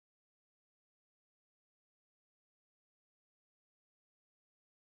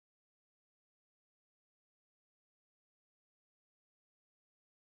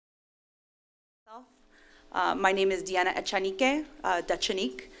My name is Dechanique.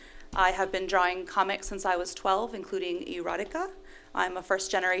 I have been drawing comics since I was 12, including Erotica. I'm a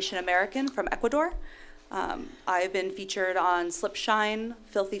first-generation American from Ecuador. I've been featured on Slipshine,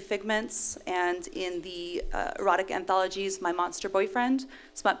 Filthy Figments, and in the erotic anthologies My Monster Boyfriend,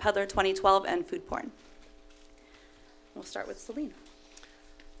 Smut Peddler 2012, and Food Porn. We'll start with Celine.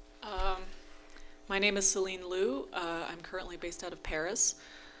 My name is Celine Loup. I'm currently based out of Paris.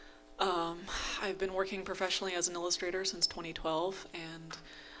 I've been working professionally as an illustrator since 2012, and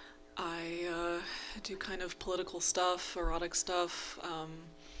I do kind of political stuff, erotic stuff,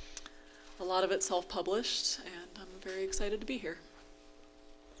 a lot of it self-published, and I'm very excited to be here.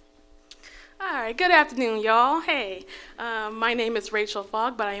 All right, good afternoon, y'all. Hey, my name is Rachel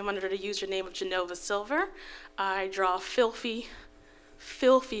Fogg, but I am under the username of Jenova Silver. I draw filthy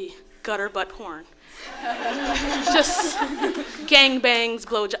gutter butt porn. Just gangbangs,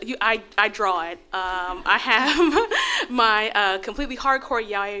 blowjobs. I draw it. I have my completely hardcore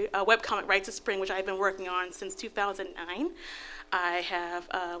yaoi webcomic Rites of Spring, which I've been working on since 2009. I have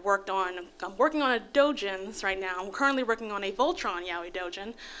I'm working on a doujins right now. I'm currently working on a Voltron yaoi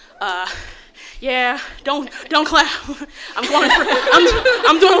doujin. Yeah, don't clap.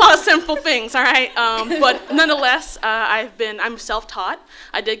 I'm doing a lot of sinful things, all right? But nonetheless, I'm self-taught.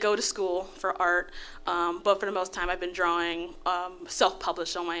 I did go to school for art, but for the most time I've been drawing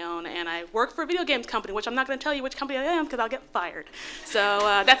self-published on my own, and I work for a video games company, which I'm not going to tell you which company I am because I'll get fired. So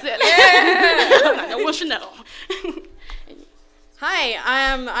that's it. Yeah. No one should know. Hi,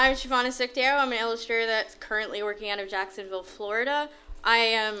 I'm Shivana Sookdeo. I'm an illustrator that's currently working out of Jacksonville, Florida. I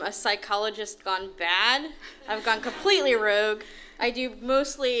am a psychologist gone bad. I've gone completely rogue. I do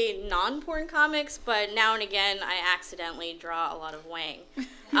mostly non-porn comics, but now and again I accidentally draw a lot of wang.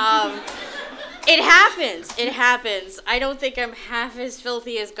 It happens. It happens. I don't think I'm half as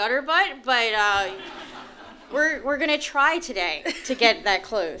filthy as Gutterbutt, but we're gonna try today to get that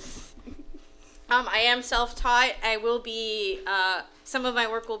close. I am self-taught. I will be, some of my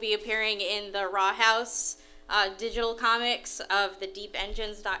work will be appearing in the Raw House digital comics of the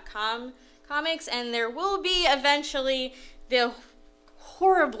deepengines.com comics, and there will be eventually the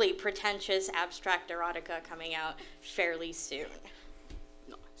horribly pretentious abstract erotica coming out fairly soon.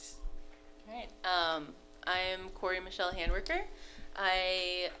 Nice. All right. I'm Kori Michele Handworker.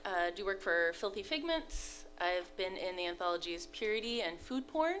 I do work for Filthy Figments. I've been in the anthologies Purity and Food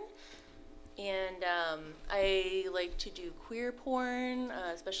Porn. And I like to do queer porn,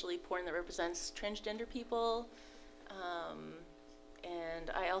 especially porn that represents transgender people.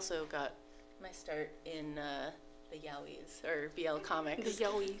 And I also got my start in the yaois, or BL comics. The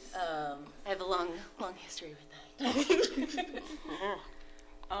yaois. I have a long history with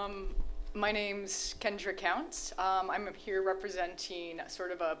that. My name's Kendra Counts. I'm here representing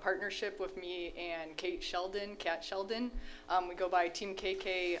sort of a partnership with me and Kat Sheldon. We go by Team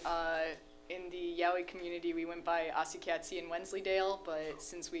KK. In the yaoi community, we went by Aussie Catsy and Wensleydale, but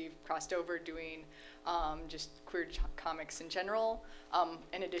since we've crossed over doing just queer comics in general,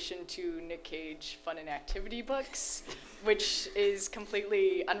 in addition to Nick Cage fun and activity books, which is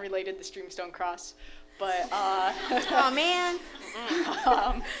completely unrelated, the streams don't cross, but Oh man.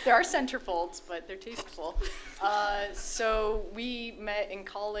 there are centerfolds, but they're tasteful. So we met in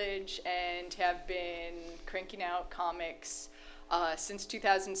college and have been cranking out comics since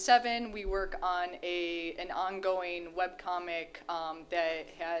 2007. We work on an ongoing webcomic that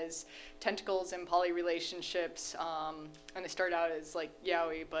has tentacles and poly relationships, and it started out as like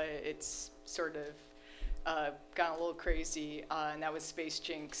yaoi, but it's sort of gone a little crazy, and that was Space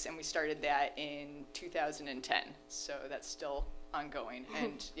Jinx, and we started that in 2010, so that's still ongoing.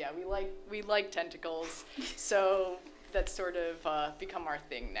 And yeah, we like tentacles, so that's sort of become our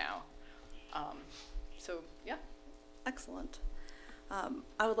thing now. So yeah. Excellent.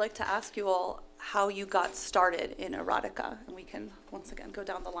 I would like to ask you all how you got started in erotica, and we can once again go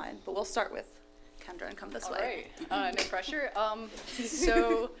down the line, but we'll start with Kendra and come this way. All right, no pressure.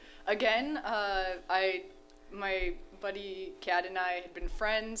 So again, my buddy Kat and I had been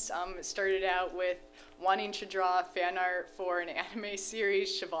friends. It started out with wanting to draw fan art for an anime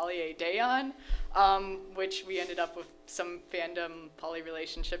series, Chevalier Dayon, which we ended up with some fandom poly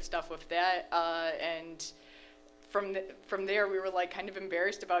relationship stuff with that, and from there, we were like kind of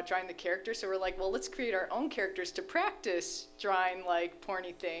embarrassed about drawing the characters, so we're like, well, let's create our own characters to practice drawing like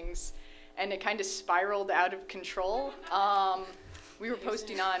porny things, and it kind of spiraled out of control. We were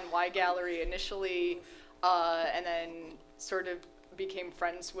posting on Y Gallery initially, and then sort of became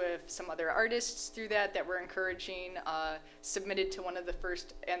friends with some other artists through that were encouraging, submitted to one of the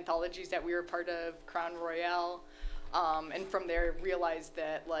first anthologies that we were part of, Crown Royale. And from there, realized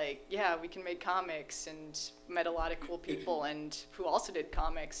that, like, yeah, we can make comics, and met a lot of cool people and who also did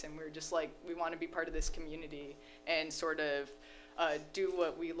comics, and we were just like, we want to be part of this community and sort of do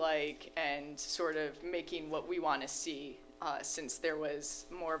what we like and sort of making what we want to see, since there was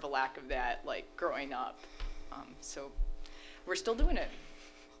more of a lack of that, like, growing up. So we're still doing it.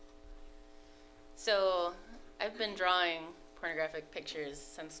 So I've been drawing pornographic pictures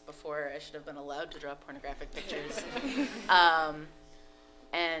since before I should have been allowed to draw pornographic pictures.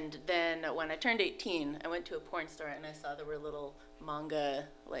 And then when I turned 18, I went to a porn store and I saw there were little manga,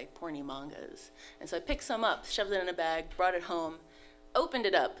 like porny mangas. And so I picked some up, shoved it in a bag, brought it home, opened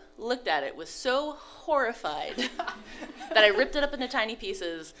it up, looked at it, was so horrified that I ripped it up into tiny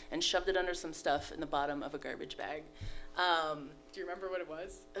pieces and shoved it under some stuff in the bottom of a garbage bag. Do you remember what it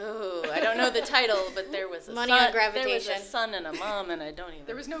was? Oh, I don't know the title, but there was a Money son, on Gravitation. There was a son and a mom, and I don't even.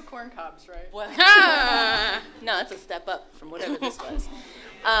 There was no corn cobs, right? Well, no, it's a step up from whatever this was.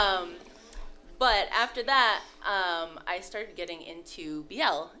 But after that, I started getting into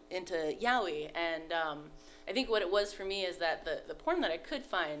BL, into yaoi, and I think what it was for me is that the porn that I could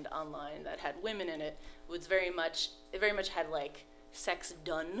find online that had women in it was very much had like sex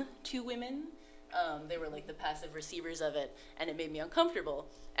done to women. They were like the passive receivers of it, and it made me uncomfortable.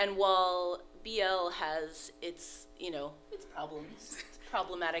 And while BL has its problems, its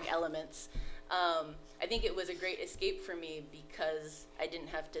problematic elements, I think it was a great escape for me because I didn't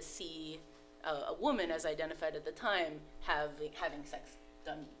have to see a woman, as identified at the time, having sex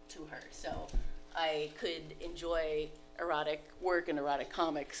done to her. So I could enjoy erotic work and erotic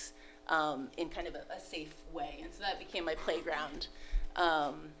comics in kind of a safe way, and so that became my playground.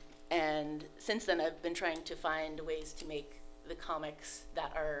 And since then, I've been trying to find ways to make the comics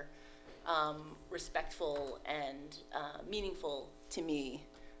that are respectful and meaningful to me,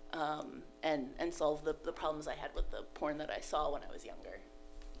 and solve the problems I had with the porn that I saw when I was younger.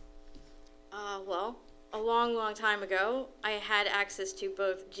 Well, a long, long time ago, I had access to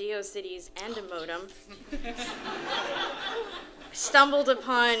both GeoCities and a modem. Stumbled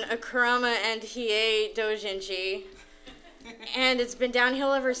upon a Kurama and Hiei doujinshi, and it's been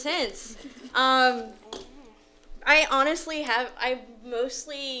downhill ever since. I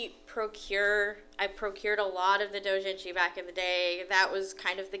procured a lot of the doujinshi back in the day. That was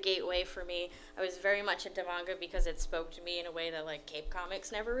kind of the gateway for me. I was very much into manga because it spoke to me in a way that like Cape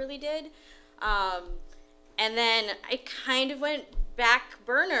Comics never really did. And then I kind of went back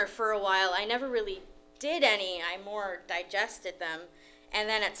burner for a while. I never really did any. I more digested them. And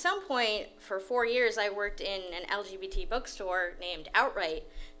then at some point, for 4 years, I worked in an LGBT bookstore named Outright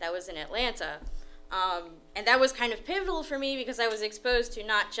that was in Atlanta. And that was kind of pivotal for me because I was exposed to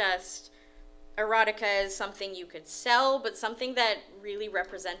not just erotica as something you could sell, but something that really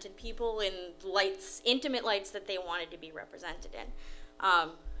represented people in lights, intimate lights that they wanted to be represented in.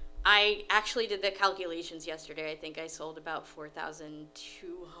 I actually did the calculations yesterday. I think I sold about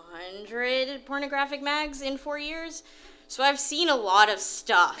 4,200 pornographic mags in 4 years. So I've seen a lot of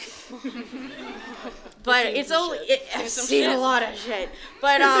stuff. But I've seen a lot of shit.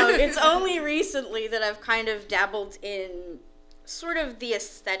 But it's only recently that I've kind of dabbled in sort of the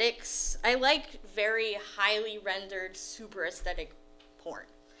aesthetics. I like very highly rendered, super aesthetic porn.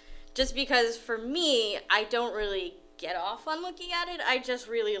 Just because for me, I don't really get off on looking at it. I just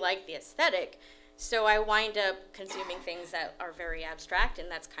really like the aesthetic. So I wind up consuming things that are very abstract,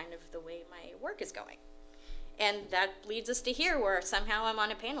 and that's kind of the way my work is going. And that leads us to here, where somehow I'm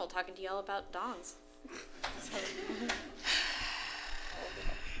on a panel talking to y'all about dongs.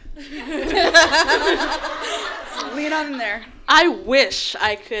 Lean on in there. I wish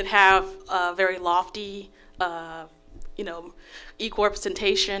I could have a very lofty, equal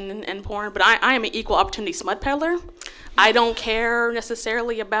representation in porn, but I am an equal opportunity smut peddler. I don't care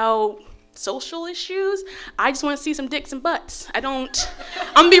necessarily about social issues. I just want to see some dicks and butts. I'm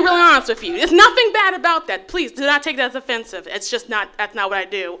gonna be really honest with you. There's nothing bad about that. Please do not take that as offensive. It's just that's not what I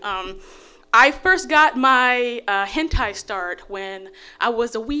do. I first got my hentai start when I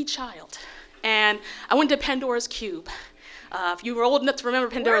was a wee child, and I went to Pandora's Cube. If you were old enough to remember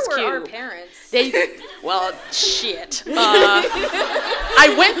Pandora's Cube. Where were our parents? Shit.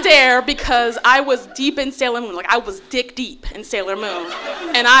 I went there because I was deep in Sailor Moon. Like, I was dick deep in Sailor Moon.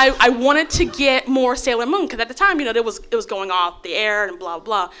 And I wanted to get more Sailor Moon, because at the time, it was going off the air and blah,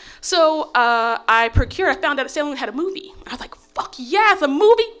 blah. So I found out that Sailor Moon had a movie. I was like, fuck yes, a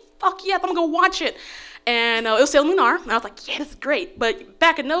movie? Fuck yes, I'm gonna go watch it. And it was Sailor Moon R, and I was like, yeah, this is great. But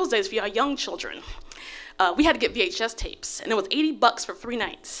back in those days, for y'all young children, we had to get VHS tapes, and it was $80 for 3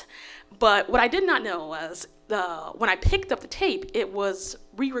 nights. But what I did not know was when I picked up the tape, it was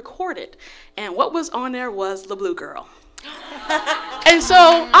re-recorded, and what was on there was the Blue Girl. And so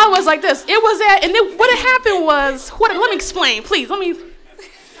I was like this. It was at, and then what had happened was, let me explain, please.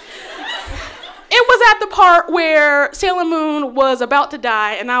 It was at the part where Sailor Moon was about to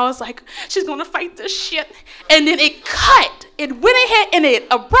die, and I was like, she's gonna fight this shit. And then it cut. It went ahead and it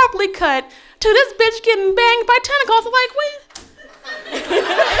abruptly cut to this bitch getting banged by tentacles. I'm like, wait.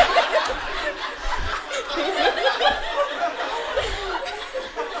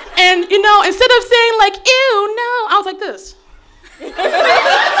 And you know, instead of saying like, ew, no, I was like this.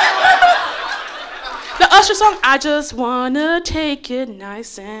 The Usher song, I just wanna take it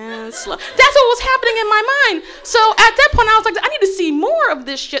nice and slow. That's what was happening in my mind. So at that point, I was like, I need to see more of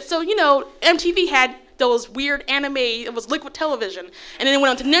this shit. So, you know, MTV had those weird anime, it was liquid television. And then it went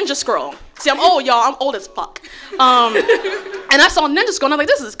on to Ninja Scroll. See, I'm old, y'all, I'm old as fuck. And I saw Ninja Scroll, and I was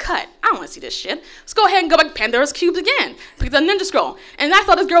like, this is cut. I don't wanna see this shit. Let's go ahead and go back to Pandora's Cubes again. Pick the Ninja Scroll. And I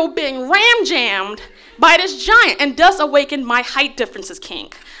saw this girl being ram-jammed by this giant, and thus awakened my height differences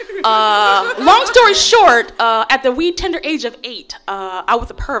kink. Long story short, at the wee tender age of 8, I was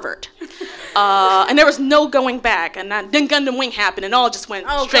a pervert. And there was no going back, and then Gundam Wing happened, and all just went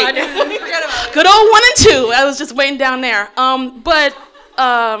straight. Good old 1 and 2, I was just waiting down there.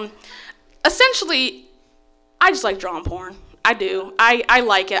 Essentially, I just like drawing porn. I do. I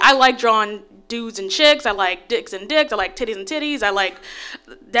like it. I like drawing dudes and chicks. I like dicks and dicks. I like titties and titties. I like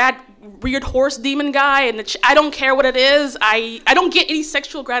that weird horse demon guy. And I don't care what it is. I don't get any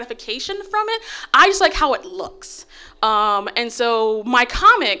sexual gratification from it. I just like how it looks. And so my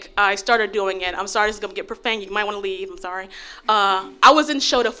comic, I started doing it. I'm sorry, this is gonna get profane. You might want to leave. I'm sorry. I was in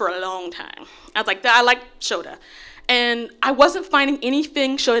Shota for a long time. I was like, I like Shota. And I wasn't finding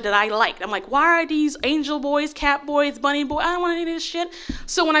anything Shota that I liked. I'm like, why are these angel boys, cat boys, bunny boys? I don't want any of this shit.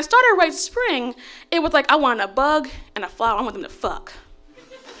 So when I started Right Spring, it was like I wanted a bug and a flower. I want them to fuck.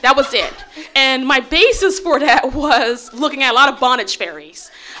 That was it. And my basis for that was looking at a lot of bondage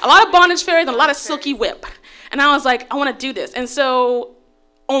fairies. A lot of bondage fairies and a lot of silky whip. And I was like, I want to do this. And so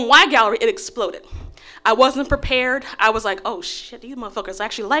on Y Gallery, it exploded. I wasn't prepared. I was like, oh shit, these motherfuckers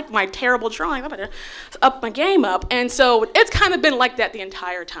actually like my terrible drawing. I better up my game up. And so it's kind of been like that the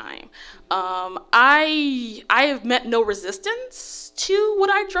entire time. I have met no resistance to what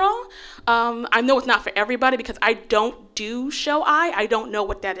I draw. I know it's not for everybody because I don't do show eye. I don't know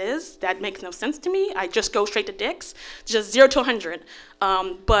what that is. That makes no sense to me. I just go straight to dicks, just 0 to 100.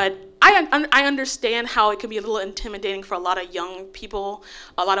 But I understand how it can be a little intimidating for a lot of young people,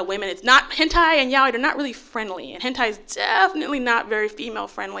 a lot of women. It's not, hentai and yaoi, they're not really friendly. And hentai is definitely not very female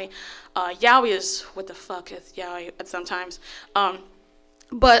friendly. Yaoi is, what the fuck is yaoi sometimes.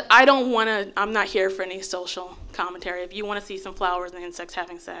 But I don't want to, I'm not here for any social commentary. If you want to see some flowers and insects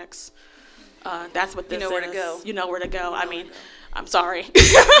having sex, that's what this is. You know where to go. You know where to go. I mean, I'm sorry.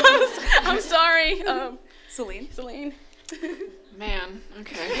 I'm sorry. Celine. Man,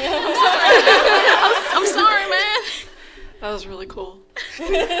 okay. I'm sorry, man. That was really cool.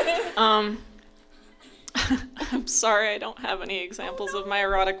 I'm sorry I don't have any examples of my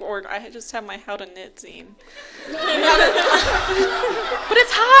erotic work. I just have my How to Knit zine. But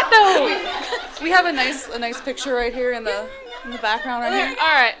it's hot though. We have a nice picture right here in the background right here.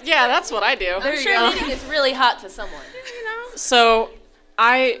 All right, yeah, that's what I do. I'm sure knitting is really hot to someone. You know. So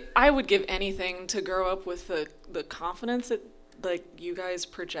I would give anything to grow up with the confidence that like you guys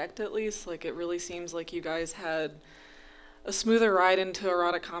project, at least. Like it really seems like you guys had a smoother ride into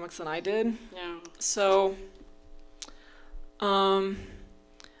erotic comics than I did. Yeah. So when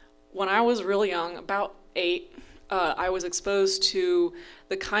I was really young, about 8, I was exposed to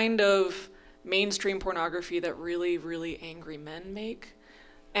the kind of mainstream pornography that really, really angry men make.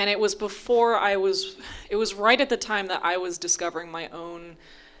 And it was before it was right at the time that I was discovering my own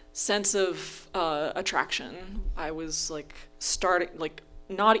sense of attraction. I was like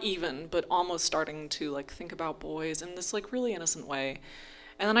not even, but almost starting to like think about boys in this like really innocent way.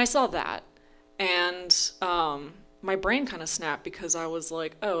 And then I saw that, and my brain kind of snapped because I was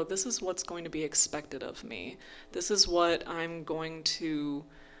like, oh, this is what's going to be expected of me. This is what I'm going to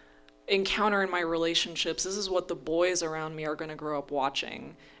encounter in my relationships. This is what the boys around me are going to grow up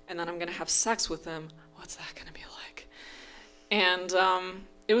watching. And then I'm going to have sex with them. What's that going to be like? And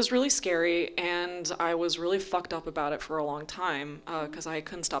it was really scary, and I was really fucked up about it for a long time because I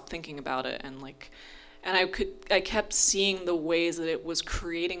couldn't stop thinking about it, and I kept seeing the ways that it was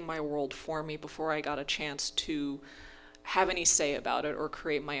creating my world for me before I got a chance to have any say about it or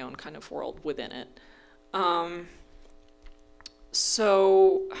create my own kind of world within it. And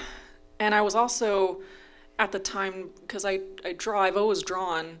I was also, at the time, because I've always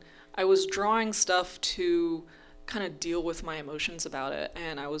drawn, I was drawing stuff to kind of deal with my emotions about it,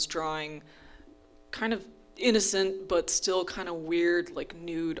 and I was drawing kind of innocent but still kind of weird, like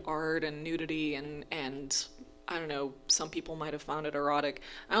nude art and nudity, and I don't know, some people might have found it erotic.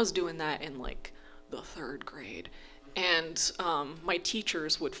 I was doing that in like the 3rd grade, and my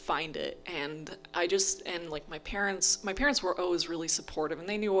teachers would find it, and like my parents were always really supportive, and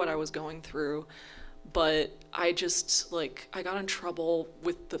they knew what I was going through, but I just, like, I got in trouble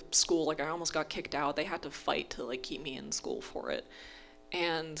with the school. Like, I almost got kicked out. They had to fight to, like, keep me in school for it.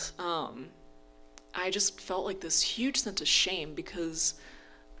 And I just felt like this huge sense of shame, because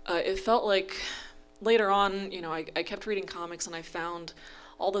it felt like later on, you know, I kept reading comics, and I found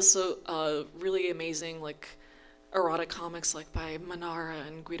all this really amazing, like, erotic comics, like by Manara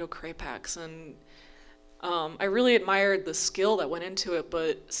and Guido Crepax, and I really admired the skill that went into it,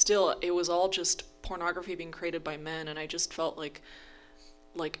 but still, it was all just pornography being created by men, and I just felt like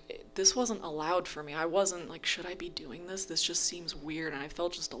this wasn't allowed for me. I wasn't like, should I be doing this? This just seems weird, and I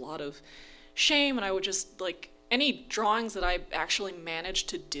felt just a lot of shame, and I would just, like, any drawings that I actually managed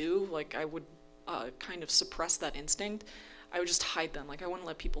to do, like, I would kind of suppress that instinct. I would just hide them, like, I wouldn't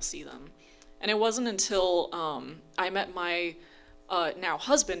let people see them. And it wasn't until I met my now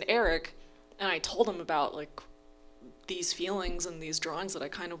husband, Eric, and I told him about, like, these feelings and these drawings that I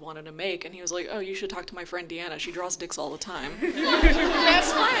kind of wanted to make, and he was like, oh, you should talk to my friend Deanna. She draws dicks all the time.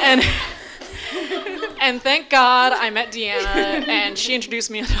 Best friend. And thank God I met Deanna, and she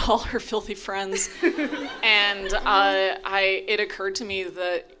introduced me to all her filthy friends. And it occurred to me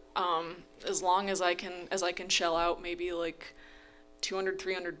that as long as I can shell out maybe like $200,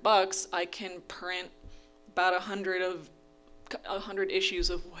 $300, I can print about 100 issues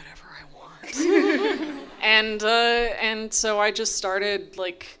of whatever I want. And so I just started,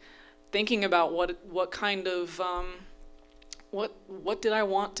 like, thinking about what kind of what did I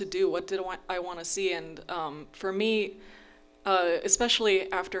want to do? What did I want to see? And for me,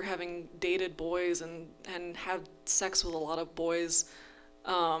 especially after having dated boys and had sex with a lot of boys,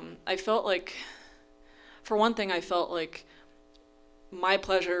 I felt like, for one thing, I felt like my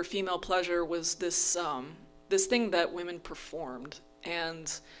pleasure, female pleasure, was this this thing that women performed,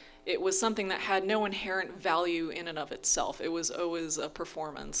 and it was something that had no inherent value in and of itself. It was always a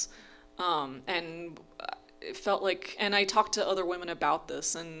performance, and it felt like, and I talked to other women about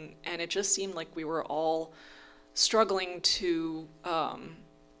this, and it just seemed like we were all struggling to,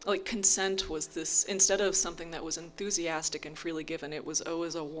 like, consent was this, instead of something that was enthusiastic and freely given, it was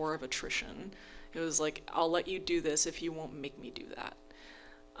always a war of attrition. It was like, I'll let you do this if you won't make me do that.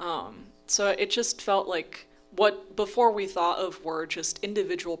 So it just felt like what before we thought of were just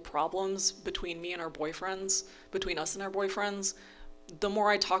individual problems between me and our boyfriends, between us and our boyfriends. The more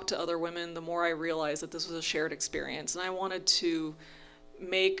I talked to other women, the more I realized that this was a shared experience, and I wanted to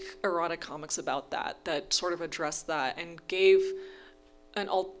make erotic comics about that sort of addressed that and gave an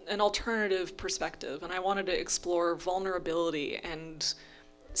alternative perspective. And I wanted to explore vulnerability and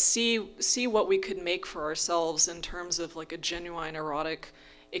see what we could make for ourselves in terms of, like, a genuine erotic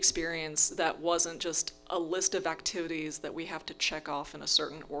experience that wasn't just a list of activities that we have to check off in a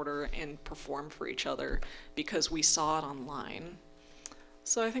certain order and perform for each other because we saw it online.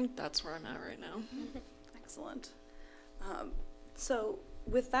 So I think that's where I'm at right now. Excellent. So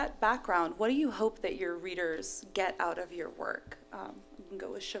with that background, what do you hope that your readers get out of your work? You can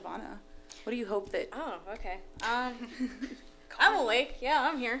go with Shivana. What do you hope that... Oh, okay. I'm awake. Yeah,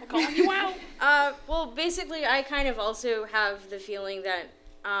 I'm here. Calling you out. Well, basically, I kind of also have the feeling that,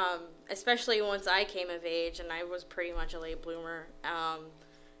 especially once I came of age, and I was pretty much a late bloomer,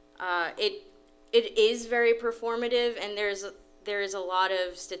 it is very performative, and there is a lot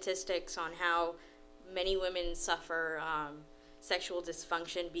of statistics on how many women suffer sexual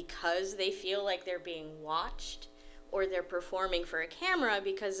dysfunction because they feel like they're being watched, or they're performing for a camera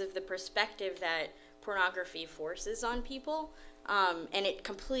because of the perspective that pornography forces on people, and it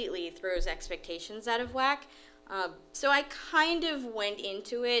completely throws expectations out of whack. So I kind of went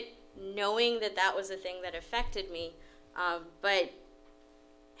into it knowing that that was a thing that affected me, but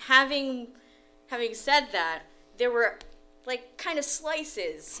having said that, there were, like, kind of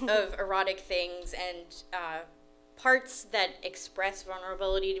slices of erotic things and parts that express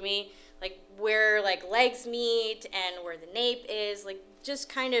vulnerability to me, like where, like, legs meet and where the nape is, like, just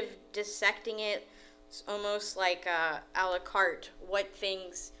kind of dissecting it. It's almost like a la carte, what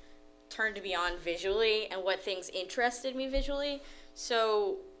things turned me on visually and what things interested me visually.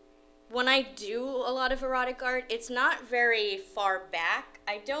 So when I do a lot of erotic art, it's not very far back.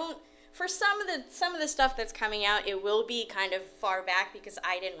 I don't, for some of the stuff that's coming out, it will be kind of far back because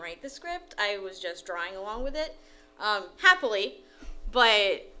I didn't write the script. I was just drawing along with it, happily.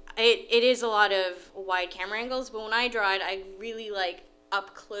 But it is a lot of wide camera angles, but when I draw it, I really like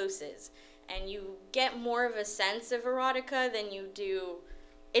up closes. And you get more of a sense of erotica than you do,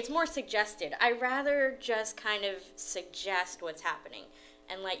 it's more suggested. I rather just kind of suggest what's happening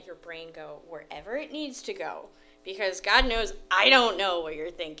and let your brain go wherever it needs to go. Because God knows I don't know what you're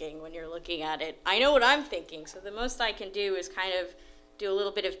thinking when you're looking at it. I know what I'm thinking, so the most I can do is kind of do a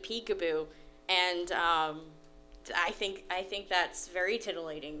little bit of peekaboo. And I think that's very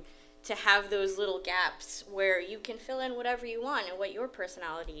titillating to have those little gaps where you can fill in whatever you want and what your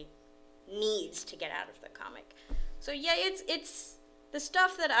personality needs to get out of the comic. So yeah, it's the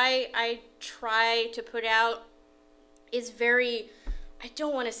stuff that I try to put out is very, I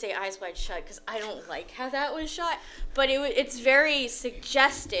don't want to say eyes wide shut because I don't like how that was shot, but it's very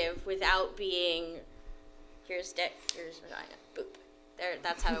suggestive without being, here's dick, here's vagina, boop. There,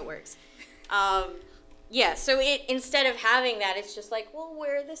 that's how it works. Yeah, so instead of having that, it's just like, well,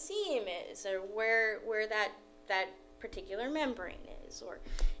 where the seam is, or where that particular membrane is, or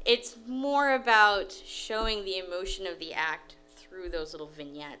it's more about showing the emotion of the act through those little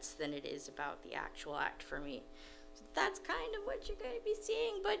vignettes than it is about the actual act for me. So that's kind of what you're going to be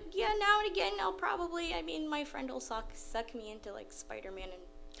seeing, but yeah, now and again, I'll probably, I mean, my friend will suck me into like Spider-Man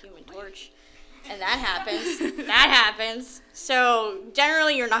and Human Torch. And that happens. That happens. So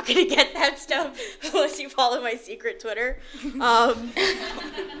generally, you're not going to get that stuff unless you follow my secret Twitter. I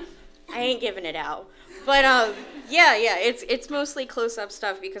ain't giving it out. But yeah, it's mostly close-up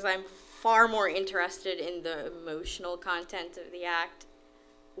stuff because I'm far more interested in the emotional content of the act,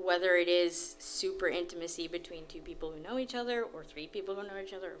 whether it is super intimacy between two people who know each other, or three people who know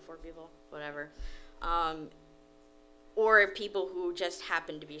each other, or four people, whatever. Or people who just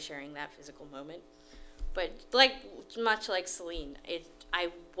happen to be sharing that physical moment. But much like Celine, I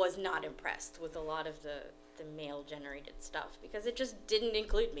was not impressed with a lot of the male-generated stuff because it just didn't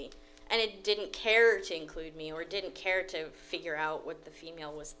include me. And it didn't care to include me, or didn't care to figure out what the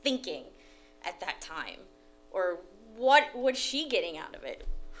female was thinking at that time. Or what was she getting out of it?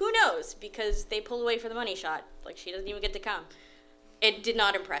 Who knows? Because they pulled away for the money shot. Like, she doesn't even get to come. It did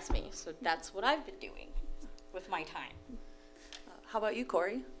not impress me, so that's what I've been doing with my time. How about you,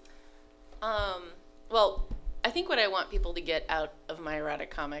 Kori? Well, I think what I want people to get out of my erotic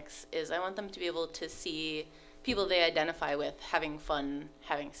comics is I want them to be able to see people they identify with having fun,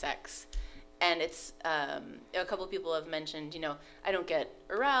 having sex. And it's, a couple people have mentioned, you know, I don't get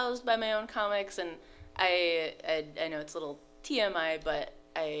aroused by my own comics, and I know it's a little TMI, but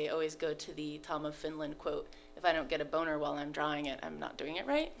I always go to the Tom of Finland quote, if I don't get a boner while I'm drawing it, I'm not doing it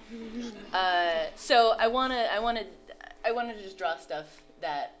right. So I wanted to just draw stuff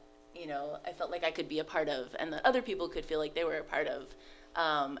that, you know, I felt like I could be a part of, and that other people could feel like they were a part of.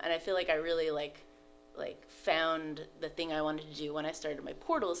 And I feel like I really like found the thing I wanted to do when I started my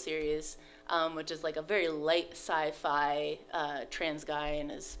Portal series, which is like a very light sci-fi trans guy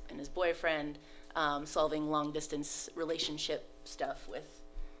and his boyfriend solving long distance relationship stuff with,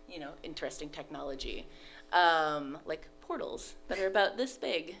 you know, interesting technology. Like portals that are about this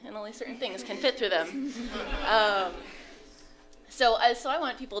big and only certain things can fit through them. So I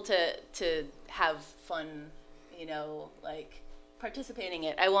want people to have fun, you know, like participating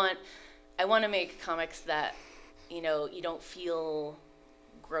in it. I want to make comics that, you know, you don't feel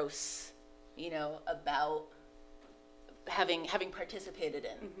gross, you know, about having participated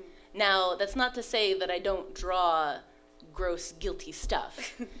in. Mm-hmm. Now, that's not to say that I don't draw gross, guilty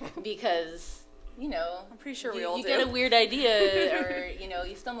stuff, because, you know, I'm pretty sure we all do. You get a weird idea, or, you know,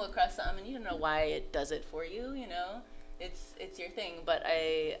 you stumble across something and you don't know why it does it for you, you know. It's your thing, but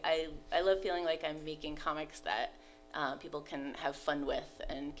I love feeling like I'm making comics that people can have fun with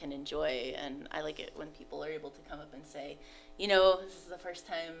and can enjoy, and I like it when people are able to come up and say, you know, this is the first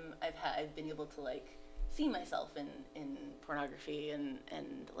time I've been able to like see myself in pornography and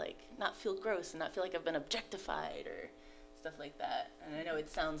like not feel gross and not feel like I've been objectified or stuff like that. And I know it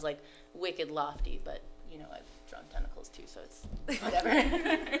sounds like wicked lofty, but you know, I've drawn tentacles too, so it's whatever.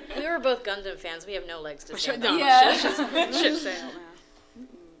 We were both Gundam fans. We have no legs to stand on. Yeah. Ship sail now.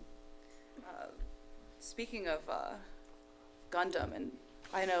 Speaking of Gundam, and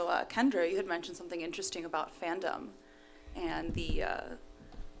I know Kendra, you had mentioned something interesting about fandom and the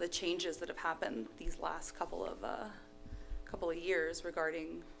changes that have happened these last couple of years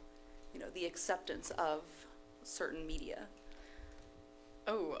regarding, you know, the acceptance of certain media.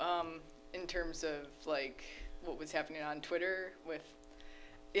 Oh, in terms of like what was happening on Twitter with,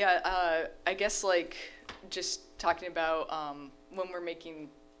 yeah, I guess like just talking about when we're making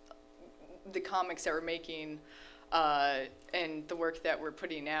the comics that we're making and the work that we're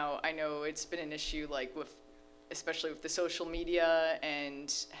putting out. I know it's been an issue like with especially with the social media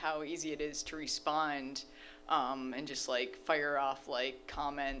and how easy it is to respond and just like fire off like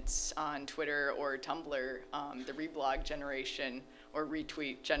comments on Twitter or Tumblr, the reblog generation or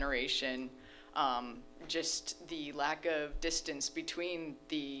retweet generation, just the lack of distance between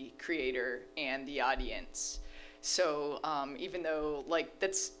the creator and the audience. So even though like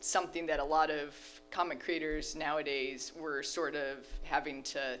that's something that a lot of comic creators nowadays were sort of having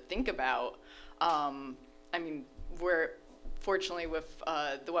to think about, I mean, we're fortunately with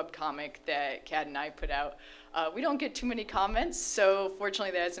the webcomic that Kat and I put out, we don't get too many comments, so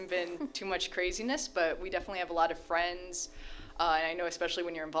fortunately there hasn't been too much craziness, but we definitely have a lot of friends, and I know especially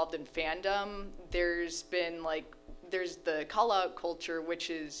when you're involved in fandom, there's been like, there's the call-out culture, which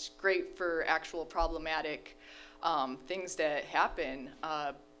is great for actual problematic things that happen,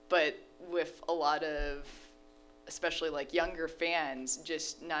 but with a lot of, especially like younger fans,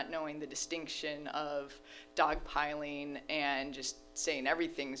 just not knowing the distinction of dogpiling and just saying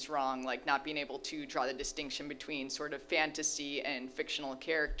everything's wrong, like not being able to draw the distinction between sort of fantasy and fictional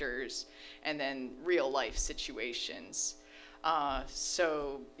characters and then real life situations.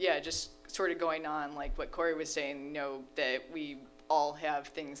 So yeah, just sort of going on like what Kori was saying, you know, that we all have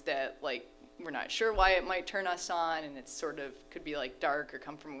things that like we're not sure why it might turn us on, and it's sort of could be like dark or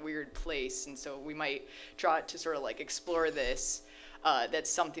come from a weird place, and so we might draw it to sort of like explore this. That's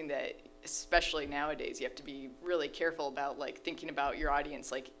something that, especially nowadays, you have to be really careful about, like thinking about your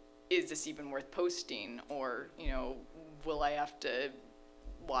audience, like is this even worth posting, or you know, will I have to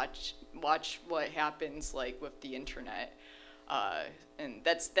watch what happens like with the internet, and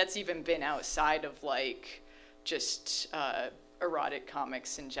that's even been outside of like just erotic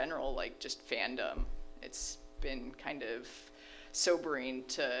comics in general, like just fandom. It's been kind of sobering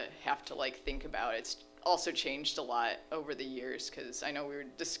to have to like think about. It's also changed a lot over the years, because I know we were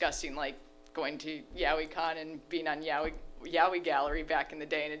discussing like going to YowieCon and being on Yowie Gallery back in the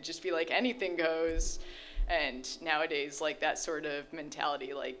day, and it'd just be like anything goes. And nowadays, like that sort of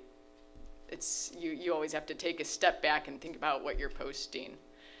mentality, like it's you always have to take a step back and think about what you're posting.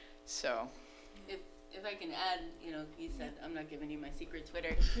 So. If I can add, you know, you said I'm not giving you my secret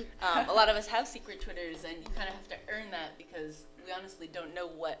Twitter. A lot of us have secret Twitters, and you kind of have to earn that, because we honestly don't know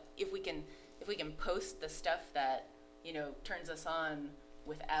what if we can post the stuff that, you know, turns us on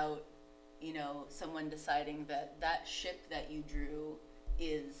without, you know, someone deciding that that ship that you drew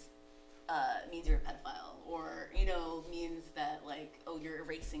is means you're a pedophile, or you know, means that like, oh, you're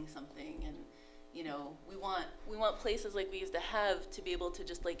erasing something. And you know, we want places like we used to have to be able to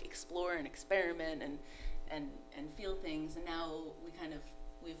just like explore and experiment and feel things, and now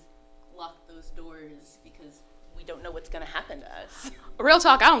we've locked those doors because we don't know what's gonna happen to us. Real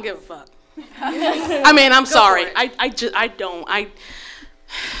talk, I don't give a fuck. I mean, I'm sorry. I don't.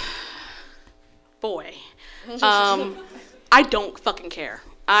 Boy. I don't fucking care.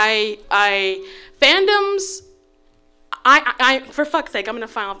 Fandoms, for fuck's sake, I'm in a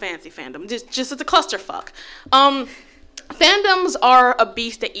Final Fantasy fandom. Just it's a clusterfuck. Fandoms are a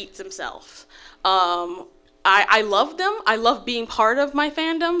beast that eats himself. I love them. I love being part of my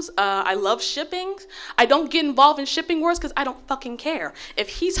fandoms. I love shipping. I don't get involved in shipping wars because I don't fucking care. If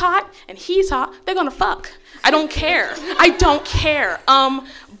he's hot and he's hot, they're gonna fuck. I don't care. I don't care.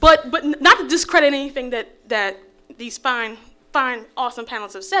 But not to discredit anything that these fine, awesome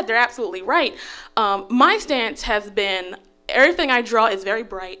panelists have said. They're absolutely right. My stance has been everything I draw is very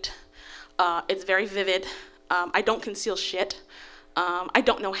bright. It's very vivid. I don't conceal shit. I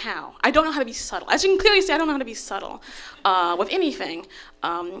don't know how. I don't know how to be subtle. As you can clearly see, I don't know how to be subtle with anything.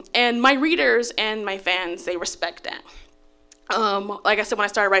 And my readers and my fans, they respect that. Like I said, when I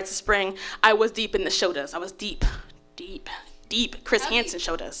started Rites of Spring, I was deep in the shodas. I was deep. Chris Hansen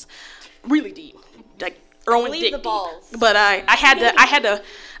shodas. Really deep. Like Erwin Dick deep. But I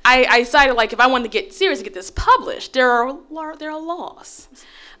decided, like, if I wanted to get serious and get this published, there are laws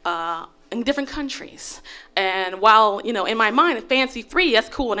in different countries. And while, you know, in my mind, fancy free, that's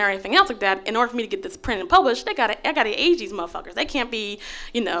cool and everything else like that, in order for me to get this printed and published, I gotta age these motherfuckers. They can't be,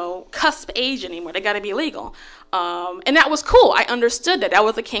 you know, cusp age anymore. They gotta be legal. And that was cool. I understood that. That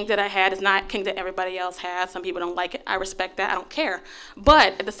was a kink that I had. It's not a kink that everybody else has. Some people don't like it. I respect that. I don't care.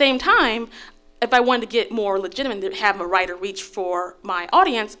 But at the same time, if I wanted to get more legitimate, to have a wider reach for my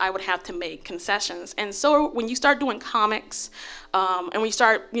audience, I would have to make concessions. And so when you start doing comics, and when you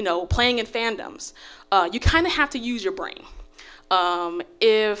start, you know, playing in fandoms, you kind of have to use your brain.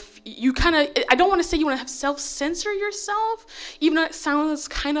 If you I don't want to say you want to have self-censor yourself, even though it sounds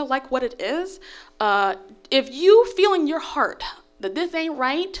kind of like what it is. If you feel in your heart that this ain't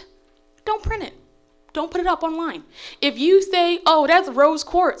right, don't print it. don't put it up online. If you say, oh, that's rose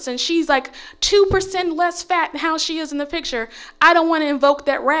quartz and she's like 2% less fat than how she is in the picture, I don't want to invoke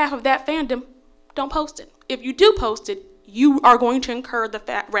that wrath of that fandom, don't post it. If you do post it, you are going to incur the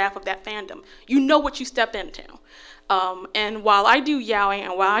wrath of that fandom. You know what you step into. And while I do yaoi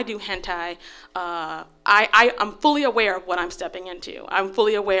and while I do hentai, I'm fully aware of what I'm stepping into. I'm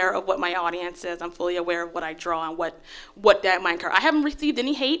fully aware of what my audience is. I'm fully aware of what I draw and what that might incur. I haven't received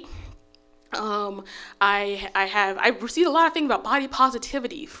any hate. I've received a lot of things about body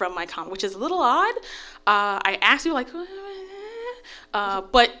positivity from my comic, which is a little odd. I asked you like,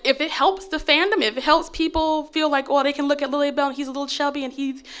 but if it helps the fandom, if it helps people feel like, oh, they can look at Lily Bell and he's a little chubby and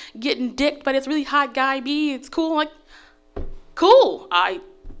he's getting dicked, but it's really hot guy B, it's cool. Like, cool.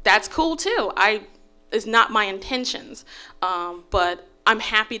 That's cool too. It's not my intentions, but I'm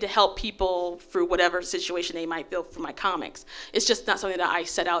happy to help people through whatever situation they might feel through my comics. It's just not something that I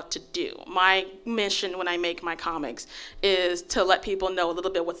set out to do. My mission when I make my comics is to let people know a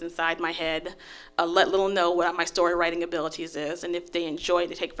little bit what's inside my head, let little know what my story writing abilities is, and if they enjoy it,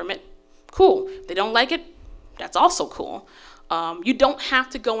 they take from it, cool. If they don't like it, that's also cool. You don't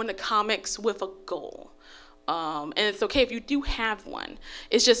have to go into comics with a goal. And it's okay if you do have one.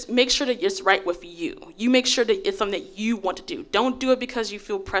 It's just make sure that it's right with you. You make sure that it's something that you want to do. Don't do it because you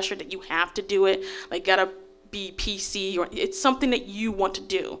feel pressure that you have to do it, like gotta be PC, or it's something that you want to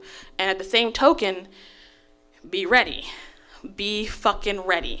do. And at the same token, be ready. Be fucking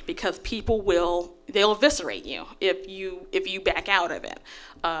ready, because people they'll eviscerate you if you back out of it.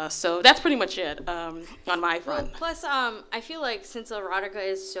 So that's pretty much it on my front. Well, plus, I feel like since erotica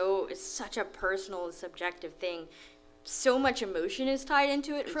is such a personal and subjective thing, so much emotion is tied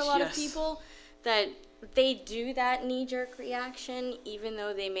into it for a lot of people that they do that knee-jerk reaction, even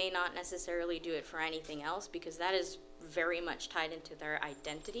though they may not necessarily do it for anything else, because that is very much tied into their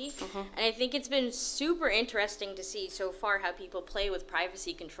identity. And I think it's been super interesting to see so far how people play with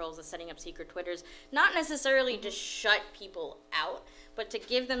privacy controls of setting up secret Twitters, not necessarily to shut people out, but to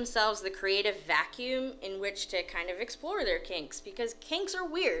give themselves the creative vacuum in which to kind of explore their kinks, because kinks are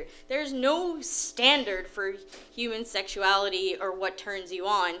weird. There's no standard for human sexuality or what turns you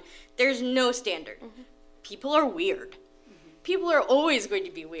on. There's no standard. People are weird. People are always going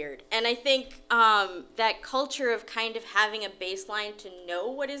to be weird. And I think that culture of kind of having a baseline to know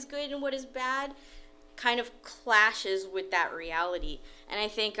what is good and what is bad kind of clashes with that reality. And I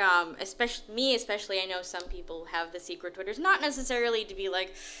think, especially, I know some people have the secret Twitters, not necessarily to be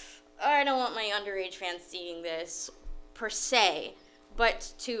like, oh, I don't want my underage fans seeing this, per se,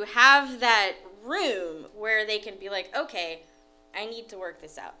 but to have that room where they can be like, okay, I need to work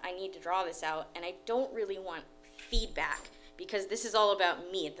this out. I need to draw this out, and I don't really want feedback, because this is all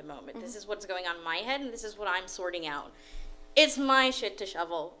about me at the moment. This is what's going on in my head, and this is what I'm sorting out. It's my shit to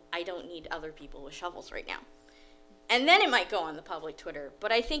shovel. I don't need other people with shovels right now. And then it might go on the public Twitter.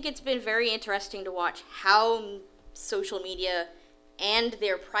 But I think it's been very interesting to watch how social media and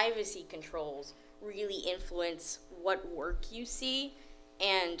their privacy controls really influence what work you see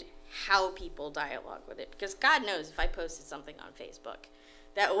and how people dialogue with it. Because God knows if I posted something on Facebook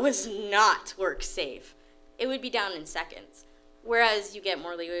that was not work safe, it would be down in seconds. Whereas you get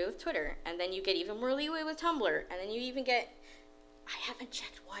more leeway with Twitter, and then you get even more leeway with Tumblr, and then you even get, I haven't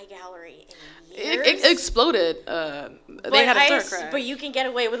checked Y Gallery in years. It exploded. They had a third crash. But you can get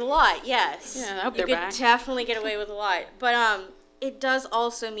away with a lot, yes. Yeah, I hope they're back. You can definitely get away with a lot. But it does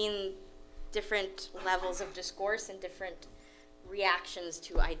also mean different levels of discourse and different reactions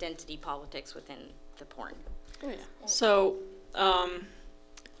to identity politics within the porn. Oh, yeah. So,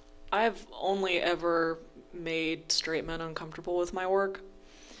 I've only ever made straight men uncomfortable with my work.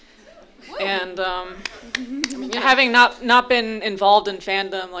 And having not been involved in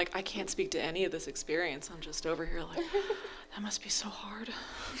fandom, like, I can't speak to any of this experience. I'm just over here like, that must be so hard.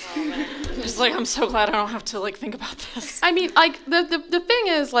 Oh, man. Just like, I'm so glad I don't have to like think about this. I mean, like, the thing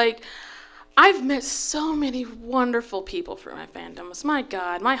is, like, I've met so many wonderful people through my fandoms. My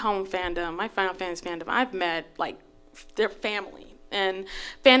God, my home fandom, my Final Fantasy fandom, I've met, like, their family. And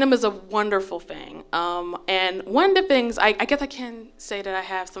fandom is a wonderful thing. And one of the things, I guess I can say that I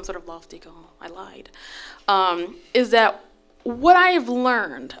have some sort of lofty goal, I lied, is that what I have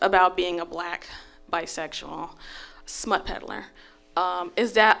learned about being a black bisexual smut peddler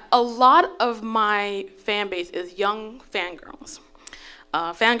is that a lot of my fan base is young fangirls.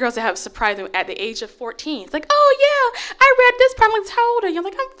 Fangirls that have surprised me at the age of 14. It's like, oh yeah, I read this part. I'm like, how old are you? I'm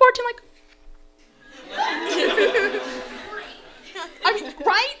like, I'm 14, like, I mean,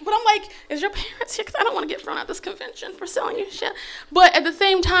 right? But I'm like, is your parents here? Because I don't want to get thrown out this convention for selling you shit. But at the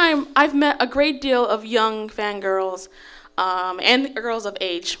same time, I've met a great deal of young fangirls and girls of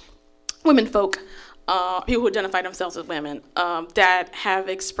age, women folk, people who identify themselves as women, that have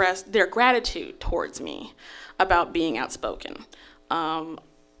expressed their gratitude towards me about being outspoken.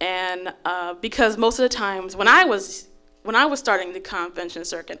 Because most of the times when I was starting the convention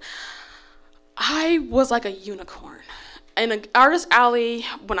circuit, I was like a unicorn. In an artist alley,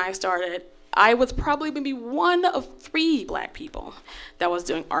 when I started, I was probably maybe one of 3 black people that was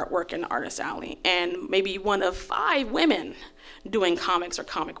doing artwork in the artist alley, and maybe one of 5 women doing comics or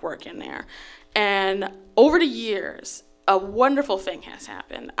comic work in there. And over the years, a wonderful thing has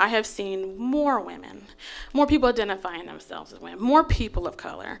happened. I have seen more women, more people identifying themselves as women, more people of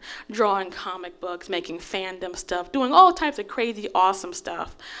color, drawing comic books, making fandom stuff, doing all types of crazy, awesome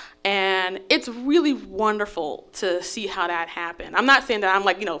stuff. And it's really wonderful to see how that happened. I'm not saying that I'm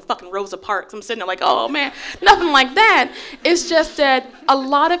like, fucking Rosa Parks. I'm sitting there like, oh man, nothing like that. It's just that a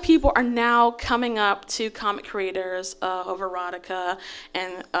lot of people are now coming up to comic creators of erotica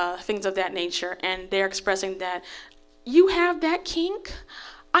and things of that nature, and they're expressing that you have that kink.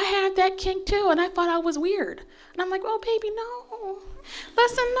 I had that kink too, and I thought I was weird. And I'm like, oh baby, no.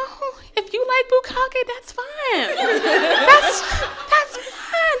 Listen, no. If you like bukkake, that's fine. That's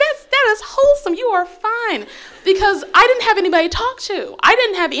fine. That is wholesome. You are fine. Because I didn't have anybody to talk to. I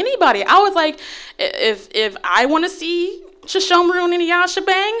didn't have anybody. I was like, if I want to see Shishomaru and Inuyasha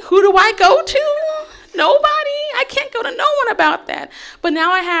bang, who do I go to? Nobody. I can't go to no one about that. But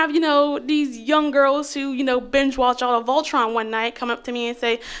now I have, these young girls who, binge watch all of Voltron one night come up to me and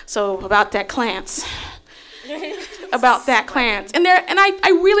say, so about that Clance. About that Clance. And I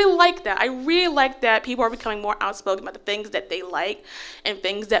really like that. I really like that people are becoming more outspoken about the things that they like and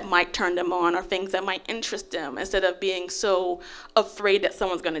things that might turn them on or things that might interest them, instead of being so afraid that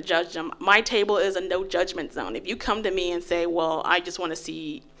someone's going to judge them. My table is a no judgment zone. If you come to me and say, well, I just want to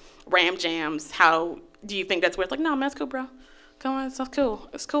see Ram Jams, how do you think that's weird? Like, no, man, that's cool, bro. Come on, it's cool.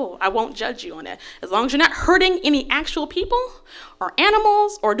 It's cool. I won't judge you on that. As long as you're not hurting any actual people or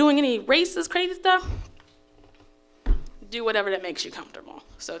animals or doing any racist, crazy stuff, do whatever that makes you comfortable.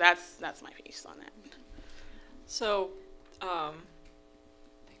 So that's my piece on that. So,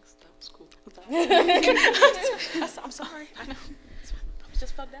 thanks. That was cool. I'm sorry. I know. I was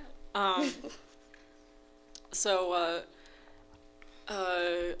just bugged out. So,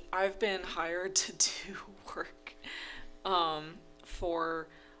 I've been hired to do work for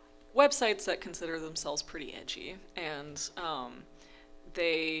websites that consider themselves pretty edgy, and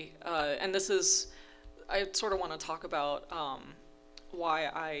and this is, I sort of want to talk about why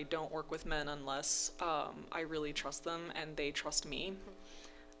I don't work with men unless I really trust them and they trust me.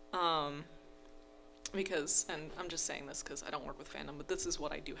 Because, and I'm just saying this because I don't work with fandom, but this is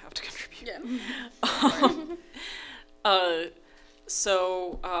what I do have to contribute. Yeah.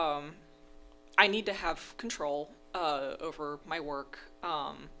 So I need to have control over my work,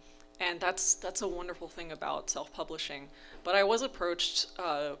 and that's a wonderful thing about self-publishing. But I was approached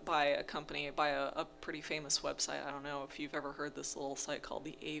by a company, by a pretty famous website. I don't know if you've ever heard this little site called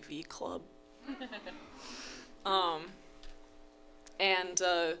the AV Club.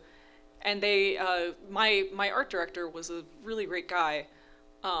 And they, my art director was a really great guy.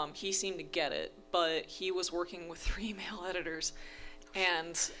 He seemed to get it, but he was working with 3 male editors.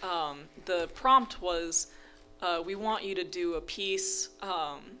 And the prompt was, we want you to do a piece,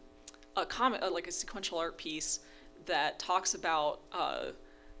 like a sequential art piece that talks about,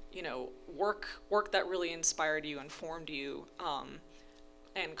 work that really inspired you and formed you,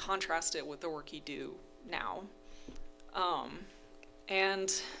 and contrast it with the work you do now.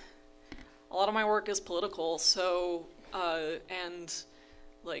 And a lot of my work is political, so, and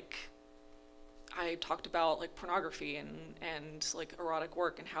like, I talked about like pornography and like erotic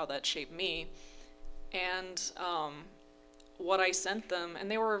work and how that shaped me. And what I sent them,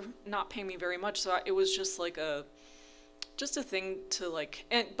 and they were not paying me very much, so it was just like a thing to like,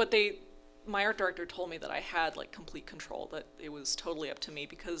 but my art director told me that I had like complete control, that it was totally up to me,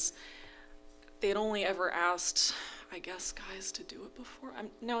 because they'd only ever asked, I guess, guys to do it before.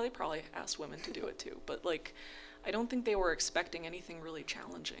 No, they probably asked women to do it too, but like, I don't think they were expecting anything really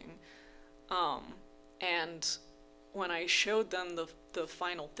challenging. And when I showed them the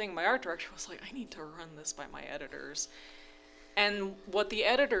final thing, my art director was like, I need to run this by my editors. And what the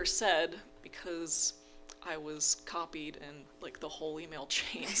editor said, because I was copied in like the whole email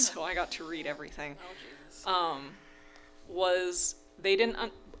chain, so I got to read everything, was they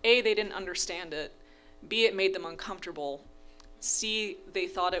didn't understand it, B, it made them uncomfortable, C, they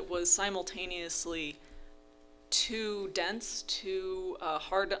thought it was simultaneously too dense, too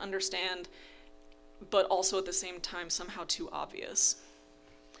hard to understand, but also at the same time somehow too obvious.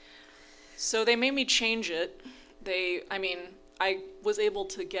 So they made me change it. I was able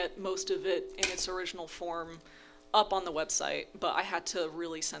to get most of it in its original form up on the website, but I had to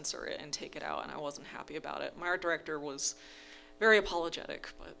really censor it and take it out, and I wasn't happy about it. My art director was very apologetic,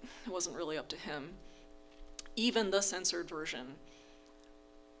 but it wasn't really up to him. Even the censored version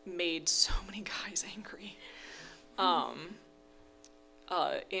made so many guys angry.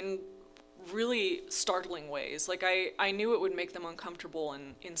 In really startling ways. Like, I knew it would make them uncomfortable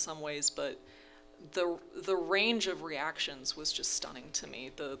in some ways, but the range of reactions was just stunning to me,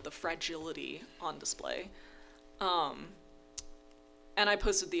 the fragility on display. And I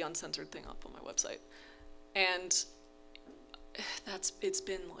posted the uncensored thing up on my website. And it's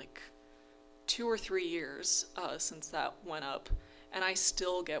been like 2 or 3 years since that went up, and I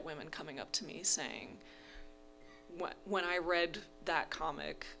still get women coming up to me saying, when I read that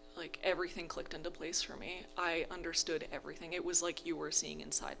comic, like, everything clicked into place for me. I understood everything. It was like you were seeing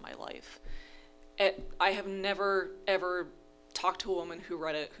inside my life. I have never, ever talked to a woman who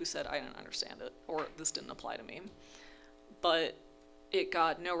read it who said, I didn't understand it, or this didn't apply to me. But it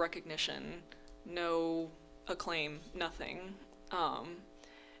got no recognition, no acclaim, nothing.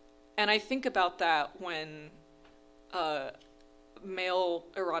 And I think about that when male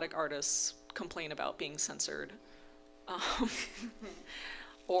erotic artists complain about being censored,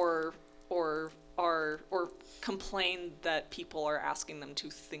 or complain that people are asking them to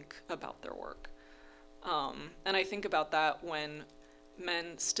think about their work. And I think about that when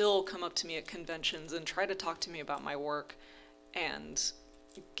men still come up to me at conventions and try to talk to me about my work and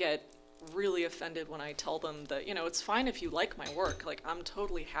get really offended when I tell them that, you know, it's fine if you like my work. Like, I'm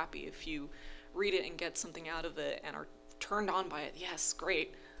totally happy if you read it and get something out of it and are turned on by it. Yes,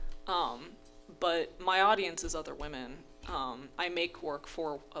 great. But my audience is other women. I make work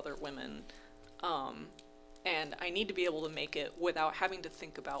for other women. And I need to be able to make it without having to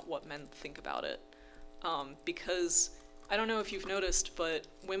think about what men think about it. Because I don't know if you've noticed, but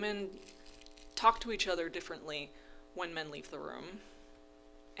women talk to each other differently when men leave the room.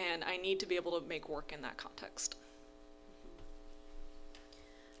 And I need to be able to make work in that context.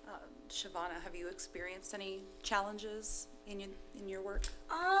 Shivana, have you experienced any challenges in your work?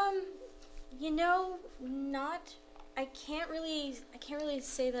 You know, I can't really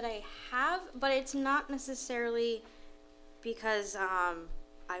say that I have, but it's not necessarily because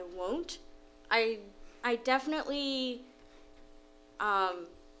I won't. I definitely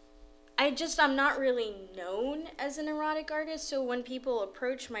I'm not really known as an erotic artist, so when people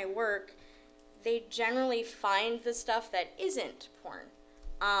approach my work, they generally find the stuff that isn't porn.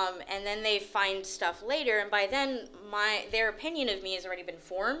 And then they find stuff later, and by then their opinion of me has already been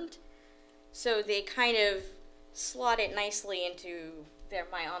formed. So they kind of slot it nicely into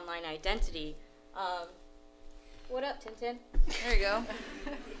my online identity. What up, Tintin? There you go.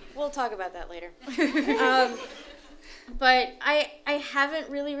 We'll talk about that later. But I haven't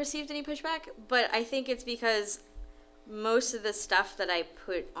really received any pushback, but I think it's because most of the stuff that I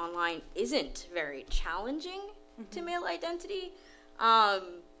put online isn't very challenging to male identity.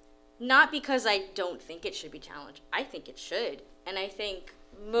 Not because I don't think it should be challenged. I think it should. And I think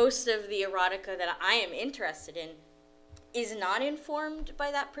most of the erotica that I am interested in is not informed by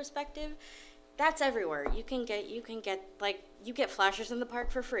that perspective. That's everywhere. You can get like, you get flashers in the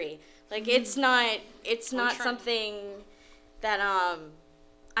park for free. Like, it's not something that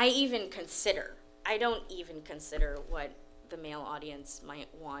I even consider. I don't even consider what the male audience might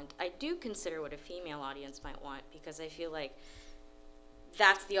want. I do consider what a female audience might want, because I feel like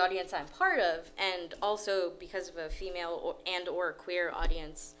that's the audience I'm part of, and also because of a female or queer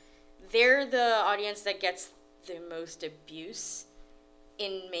audience, they're the audience that gets the most abuse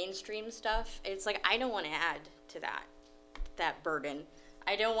in mainstream stuff. It's like, I don't want to add to that burden.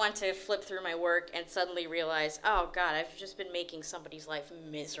 I don't want to flip through my work and suddenly realize, oh God, I've just been making somebody's life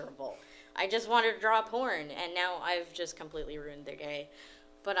miserable. I just wanted to draw porn, and now I've just completely ruined their day.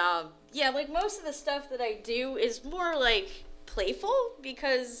 But yeah, like, most of the stuff that I do is more like playful,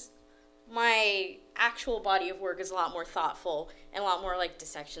 because my actual body of work is a lot more thoughtful and a lot more like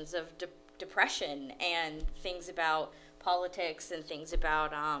dissections of depression and things about politics and things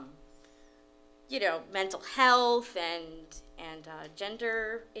about mental health and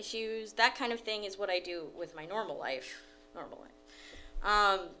gender issues. That kind of thing is what I do with my normal life.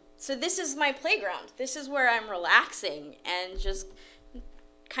 So this is my playground. This is where I'm relaxing and just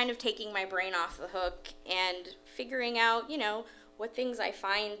kind of taking my brain off the hook and figuring out, what things I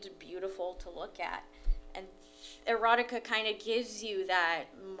find beautiful to look at. And erotica kind of gives you that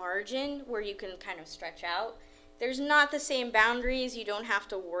margin where you can kind of stretch out. There's not the same boundaries. You don't have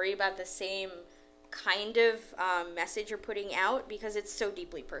to worry about the same kind of message you're putting out, because it's so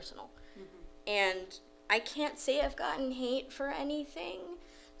deeply personal. And I can't say I've gotten hate for anything.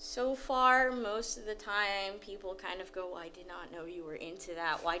 So far, most of the time, people kind of go, I did not know you were into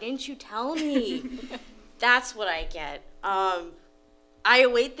that. Why didn't you tell me? That's what I get. I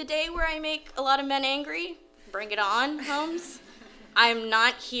await the day where I make a lot of men angry. Bring it on, Holmes. I'm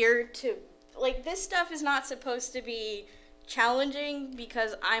not here to, like, this stuff is not supposed to be challenging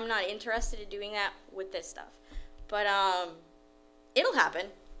because I'm not interested in doing that with this stuff. But it'll happen.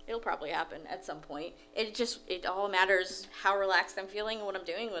 It'll probably happen at some point. It all matters how relaxed I'm feeling and what I'm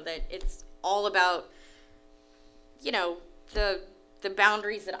doing with it. It's all about, you know, the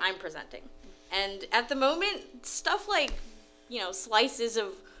boundaries that I'm presenting. And at the moment, stuff like, you know, slices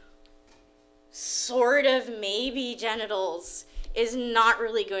of sort of maybe genitals is not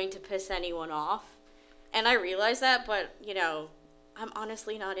really going to piss anyone off. And I realize that, but, you know, I'm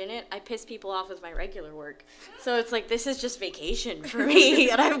honestly not in it. I piss people off with my regular work. So it's like, this is just vacation for me,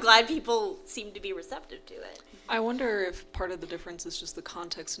 and I'm glad people seem to be receptive to it. I wonder if part of the difference is just the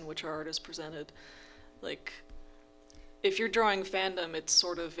context in which our art is presented. Like, if you're drawing fandom, it's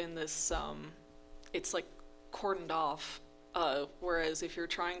sort of in this, it's like cordoned off. Whereas if you're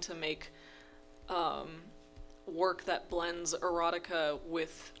trying to make work that blends erotica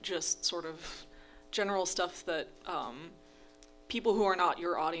with just sort of general stuff that people who are not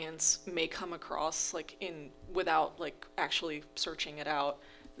your audience may come across like without like actually searching it out,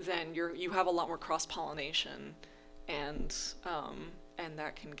 then you have a lot more cross-pollination, and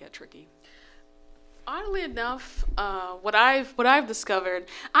that can get tricky. Oddly enough, what I've discovered,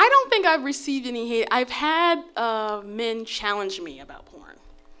 I don't think I've received any hate. I've had men challenge me about porn,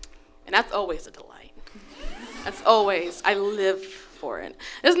 and that's always a delight. That's always, I live for it.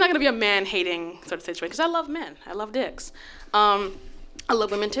 It's not going to be a man-hating sort of situation, because I love men. I love dicks. I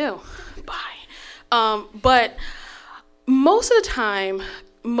love women too. Bye. But most of the time,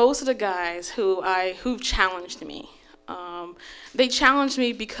 most of the guys who've challenged me, they challenged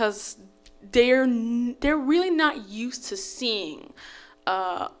me because they're really not used to seeing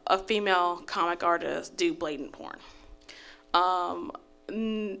a female comic artist do blatant porn.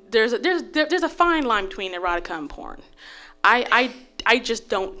 There's a fine line between erotica and porn. I just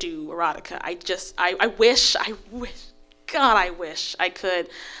don't do erotica. I wish, God, I wish I could.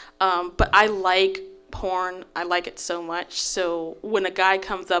 But I like porn. I like it so much. So when a guy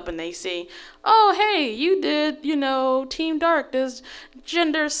comes up and they say, oh, hey, you did, you know, Team Dark, this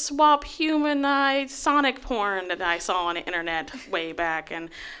gender swap humanized Sonic porn that I saw on the internet way back, and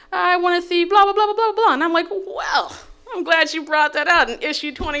I want to see blah, blah, blah, blah, blah, blah. And I'm like, well, I'm glad you brought that out in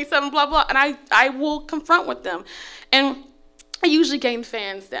issue 27, blah, blah. And I will confront with them. And I usually gain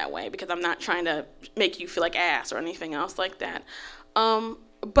fans that way because I'm not trying to make you feel like ass or anything else like that.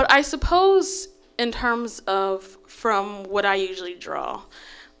 But I suppose in terms of from what I usually draw,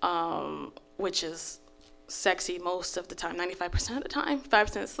 which is sexy most of the time, 95% of the time,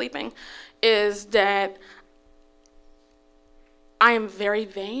 5% sleeping, is that I am very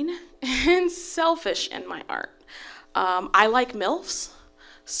vain and selfish in my art. I like MILFs,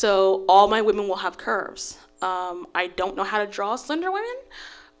 so all my women will have curves. I don't know how to draw slender women.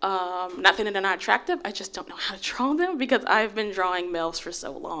 Not saying that they're not attractive, I just don't know how to draw them because I've been drawing MILFs for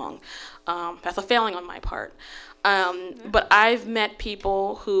so long. That's a failing on my part. But I've met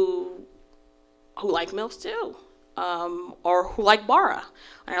people who like MILFs too, or who like Bara.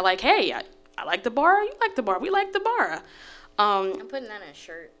 And they're like, hey, I like the Bara, you like the Bara, we like the Bara. I'm putting that in a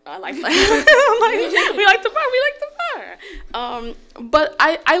shirt. I like we like the bar. But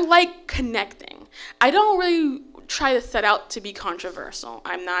I like connecting. I don't really try to set out to be controversial.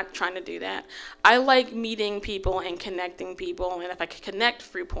 I'm not trying to do that. I like meeting people and connecting people, and if I can connect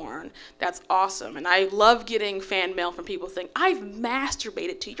through porn, that's awesome. And I love getting fan mail from people saying, I've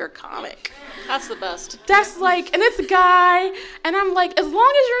masturbated to your comic. That's the best. That's like, and it's a guy, and I'm like, as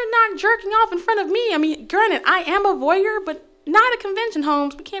long as you're not jerking off in front of me, I mean, granted, I am a voyeur, but not at convention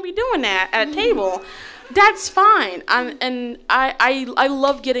homes. We can't be doing that at a table. That's fine. I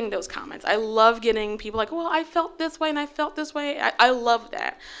love getting those comments. I love getting people like, well, I felt this way and I felt this way. I love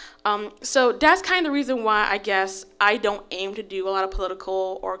that. So that's kind of the reason why I guess I don't aim to do a lot of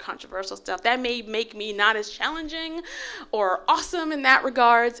political or controversial stuff. That may make me not as challenging or awesome in that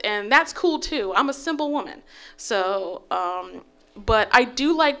regards, and that's cool too. I'm a simple woman. So, but I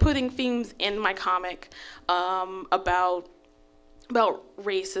do like putting themes in my comic about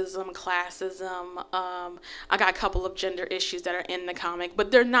racism, classism. I got a couple of gender issues that are in the comic,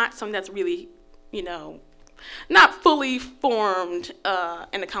 but they're not something that's really, you know, not fully formed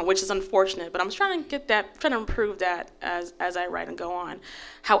in the comic, which is unfortunate. But I'm trying to improve that as I write and go on.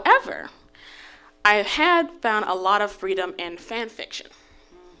 However, I had found a lot of freedom in fan fiction.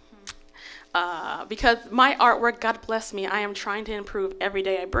 Because my artwork, God bless me, I am trying to improve every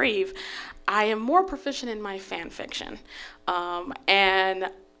day I breathe. I am more proficient in my fan fiction. And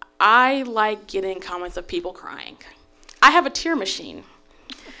I like getting comments of people crying. I have a tear machine.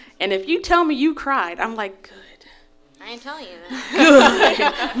 And if you tell me you cried, I'm like, good. I ain't telling you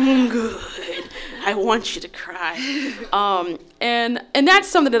that. Good. I want you to cry. And that's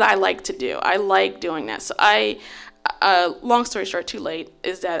something that I like to do. I like doing that. So long story short, too late,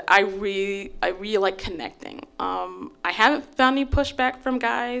 is that I really like connecting. I haven't found any pushback from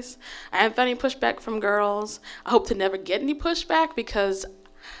guys. I haven't found any pushback from girls. I hope to never get any pushback because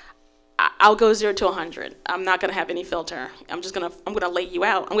I'll go 0 to 100. I'm not gonna have any filter. I'm gonna lay you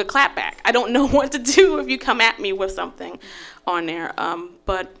out. I'm gonna clap back. I don't know what to do if you come at me with something on there.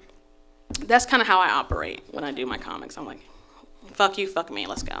 But that's kind of how I operate when I do my comics. I'm like, fuck you, fuck me,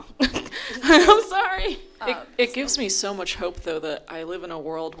 let's go. I'm sorry. It gives me so much hope, though, that I live in a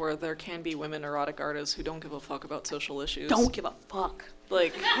world where there can be women erotic artists who don't give a fuck about social issues. Don't give a fuck.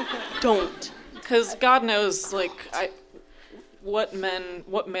 Like, Don't. because God knows, like, what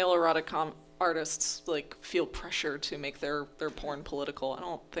male erotic artists, like, feel pressure to make their porn political. I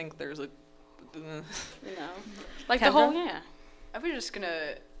don't think there's a... You know, like Kendra? the whole, yeah. I was just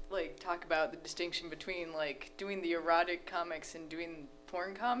gonna like talk about the distinction between like doing the erotic comics and doing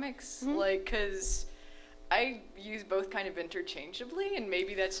porn comics, like, cause I use both kind of interchangeably, and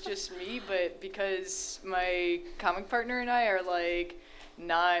maybe that's just me, but because my comic partner and I are like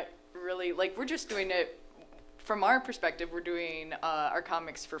not really like, we're just doing it from our perspective. We're doing our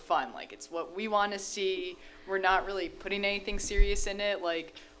comics for fun, like it's what we want to see. We're not really putting anything serious in it.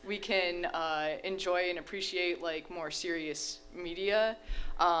 Like we can enjoy and appreciate like more serious media,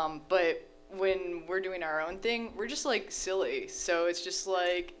 but when we're doing our own thing, we're just like silly. So it's just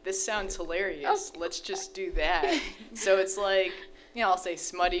like, this sounds hilarious. Let's just do that. So it's like, you know, I'll say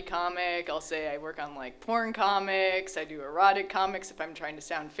smutty comic. I'll say I work on like porn comics. I do erotic comics if I'm trying to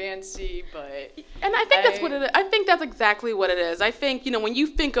sound fancy, but. And I think that's what it is. I think that's exactly what it is. I think, you know, when you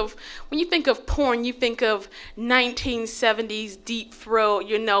think of porn, you think of 1970s deep throat,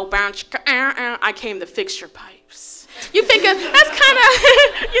 you know, bounce, I came to fix your pipes. You think of, that's kind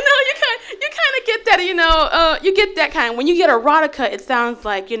of, you know, you kind of get that, you know, you get that kind. When you get erotica, it sounds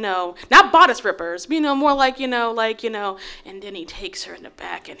like, you know, not bodice rippers, but, you know, more like, you know, and then he takes her in the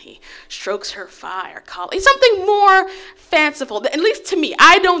back and he strokes her thigh or collar. It's something more fanciful, at least to me.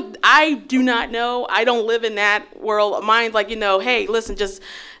 I do not know. I don't live in that world. Mine's like, you know, hey, listen, just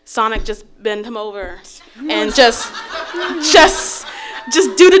Sonic, just bend him over and just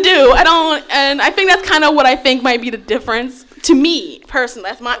do the do. And I think that's kind of what I think might be the difference to me personally.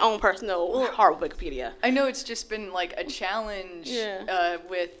 That's my own personal hard Wikipedia. I know it's just been like a challenge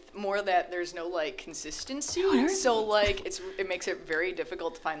with more that there's no like consistency. So like it makes it very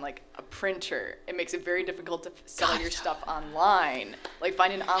difficult to find like a printer. It makes it very difficult to sell your stuff online. Like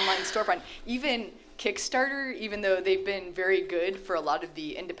find an online storefront. Even Kickstarter, even though they've been very good for a lot of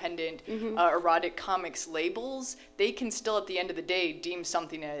the independent erotic comics labels, they can still at the end of the day deem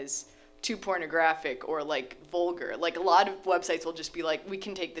something as too pornographic or like vulgar. Like a lot of websites will just be like, we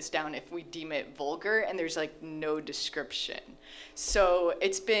can take this down if we deem it vulgar, and there's like no description. So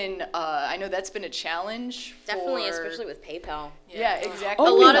it's been, I know that's been a challenge. Definitely, especially with PayPal. Yeah, exactly.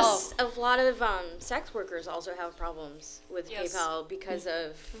 A lot of sex workers also have problems with PayPal because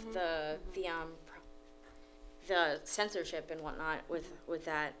of the censorship and whatnot with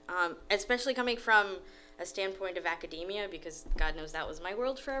that, especially coming from a standpoint of academia, because God knows that was my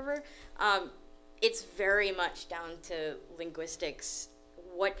world forever. It's very much down to linguistics,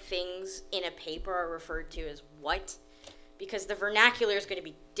 what things in a paper are referred to as what, because the vernacular is going to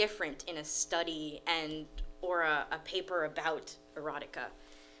be different in a study or a paper about erotica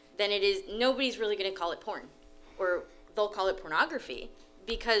than it is. Nobody's really going to call it porn, or they'll call it pornography,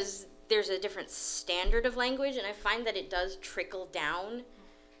 because there's a different standard of language, and I find that it does trickle down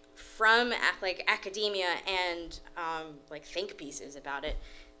from like academia and like think pieces about it,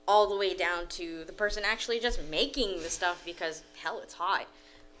 all the way down to the person actually just making the stuff because hell, it's hot,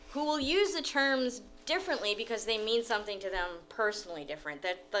 who will use the terms differently because they mean something to them personally different.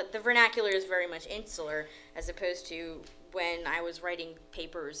 That the vernacular is very much insular, as opposed to when I was writing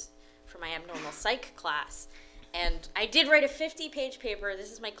papers for my abnormal psych class. And I did write a 50-page paper.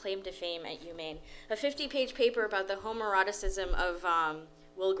 This is my claim to fame at UMaine. A 50-page paper about the homoeroticism of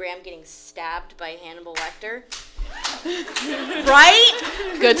Will Graham getting stabbed by Hannibal Lecter.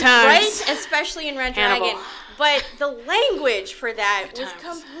 Right? Good times. Right? Especially in Red Dragon. But the language for that was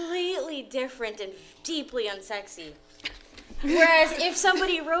completely different and deeply unsexy. Whereas if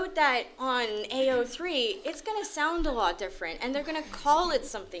somebody wrote that on AO3, it's going to sound a lot different, and they're going to call it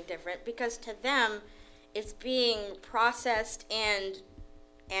something different because to them, it's being processed and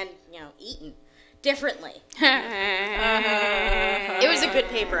eaten differently. It was a good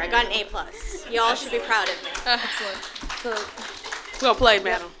paper. I got an A+. Y'all should be proud of me. Excellent. So, Well played,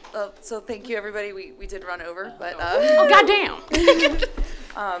 madam. so thank you, everybody. We did run over, but Oh, goddamn.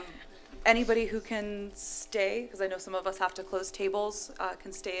 anybody who can stay, because I know some of us have to close tables,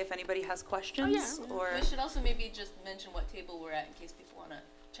 can stay if anybody has questions. Or We should also maybe just mention what table we're at in case people want to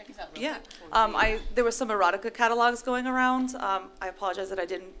check us out real yeah, quick. there was some erotica catalogs going around. I apologize that I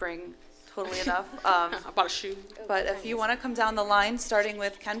didn't bring totally enough. I bought a shoe. But if you want to come down the line, starting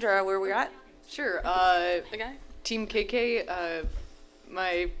with Kendra, where we're at. Sure. The guy? Team KK,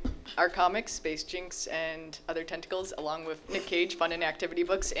 our comics, Space Jinx and Other Tentacles, along with Nick Cage, Fun and Activity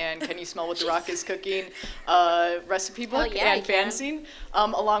Books, and Can You Smell What the Rock is Cooking recipe book yeah, and fanzine,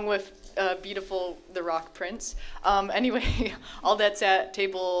 along with beautiful The Rock prints. Anyway, all that's at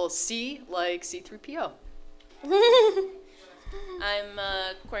table C, like C3PO. I'm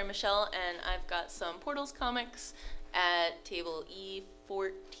Kori Michele, and I've got some Portals comics at table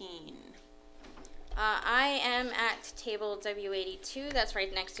E14. I am at table W82. That's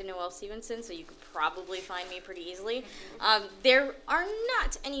right next to Noelle Stevenson, so you could probably find me pretty easily. There are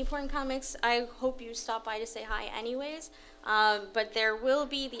not any porn comics. I hope you stop by to say hi anyways. But there will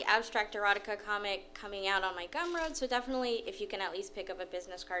be the Abstract Erotica comic coming out on my Gumroad, so definitely if you can at least pick up a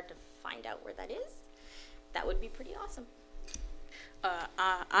business card to find out where that is, that would be pretty awesome.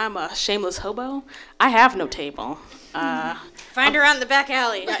 I'm a shameless hobo. I have no table. Find her out in the back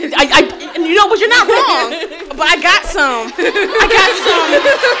alley. And you know, but you're not wrong. But I got some.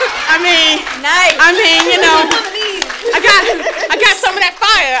 I mean, Nice. I mean, you know, I got some of that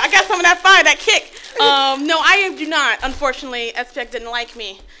fire. I got some of that fire, that kick. No, I do not. Unfortunately, SPX didn't like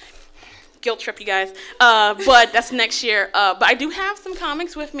me. Guilt trip, you guys. But that's next year. But I do have some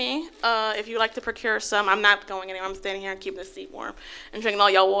comics with me. If you'd like to procure some, I'm not going anywhere. I'm standing here and keeping the seat warm and drinking all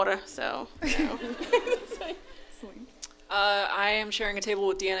y'all water. So, you know. I am sharing a table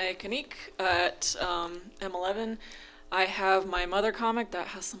with Dechanique at M11. I have my mother comic that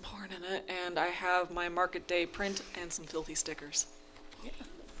has some porn in it, and I have my Market Day print and some filthy stickers. Yeah.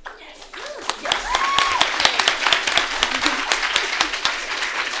 Yes.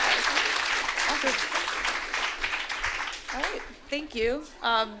 All right, thank you.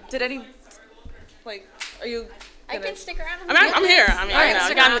 Did any, like, are you I gonna, can stick around. I'm here. I mean, Alright, you know, I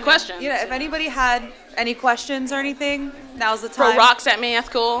stick got around. the question. you know, if anybody had any questions or anything, now's the time. Throw rocks at me, that's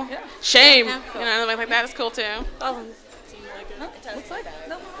cool. Yeah. Shame. Yeah, cool. You know, like that is cool too. Looks like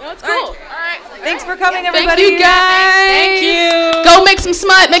no. No, it's cool. All right. Thanks for coming, Thank everybody. you guys. Thank you. Go make some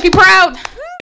smut. Make me proud.